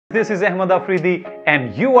This is Ahmed Afridi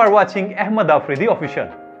and you are watching Ahmed Afridi Official.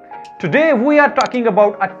 Today we are talking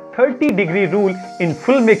about a 30-degree rule in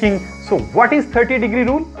filmmaking. So what is 30-degree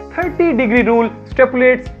rule? 30-degree rule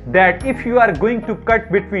stipulates that if you are going to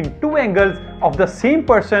cut between two angles of the same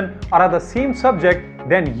person or the same subject,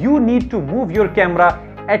 then you need to move your camera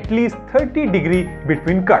at least 30 degrees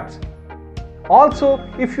between cuts. Also,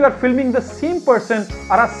 if you are filming the same person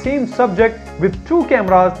or a same subject with two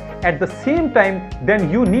cameras at the same time, then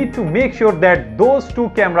you need to make sure that those two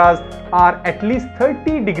cameras are at least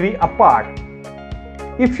 30 degrees apart.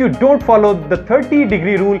 If you don't follow the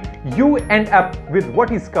 30-degree rule, you end up with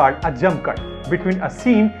what is called a jump cut between a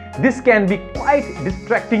scene. This can be quite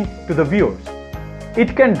distracting to the viewers.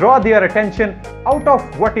 It can draw their attention out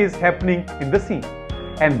of what is happening in the scene.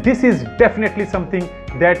 And this is definitely something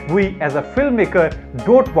that we as a filmmaker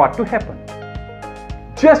don't want to happen.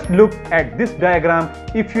 Just look at this diagram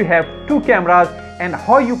if you have two cameras and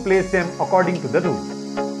how you place them according to the rule.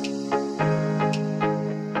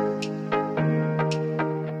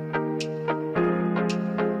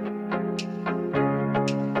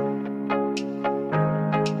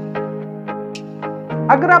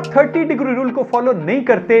 अगर आप 30 degree rule को follow नहीं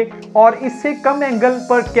करते और इससे कम angle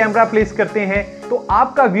पर camera place करते हैं तो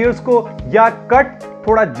आपका व्यूअर्स को या कट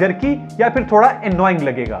थोड़ा जर्की या फिर थोड़ा एनोइंग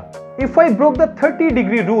लगेगा. If I broke the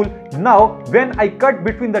 30-degree rule, now when I cut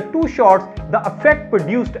between the two shots, the effect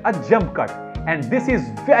produced a jump cut. And this is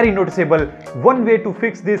very noticeable. One way to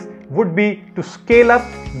fix this would be to scale up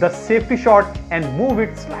the safety shot and move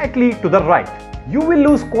it slightly to the right. You will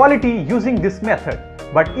lose quality using this method.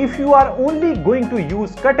 But if you are only going to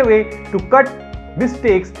use cutaway to cut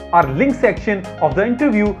mistakes or link section of the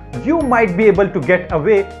interview, you might be able to get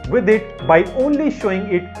away with it by only showing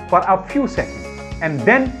it for a few seconds and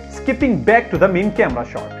then skipping back to the main camera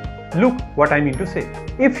shot. Look what I mean to say.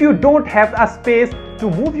 If you don't have a space to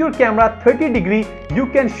move your camera 30 degrees, you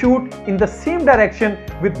can shoot in the same direction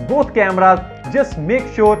with both cameras. Just make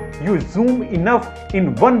sure you zoom enough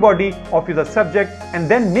in one body of the subject and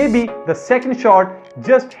then maybe the second shot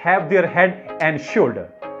just have their head and shoulder.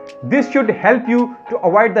 This should help you to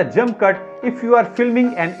avoid the jump cut if you are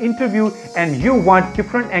filming an interview and you want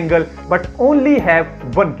different angle but only have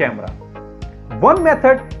one camera. One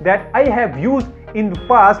method that I have used in the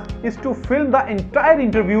past is to film the entire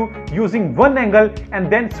interview using one angle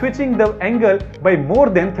and then switching the angle by more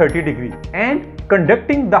than 30 degrees and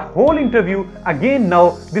conducting the whole interview again.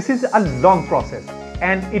 Now this is a long process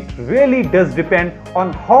and it really does depend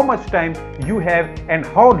on how much time you have and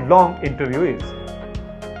how long interview is.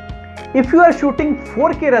 If you are shooting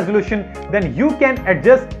 4K resolution, then you can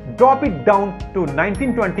drop it down to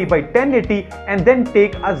 1920 by 1080 and then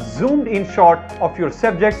take a zoomed in shot of your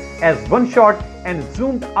subject as one shot and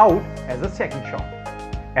zoomed out as a second shot,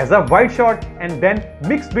 as a wide shot, and then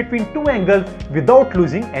mix between two angles without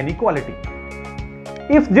losing any quality.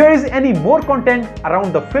 If there is any more content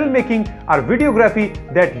around the filmmaking or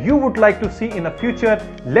videography that you would like to see in the future,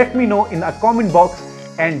 let me know in a comment box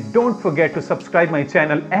and don't forget to subscribe my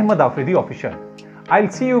channel Ahmed Afridi Official.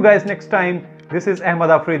 I'll see you guys next time. This is Ahmed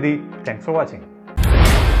Afridi. Thanks for watching.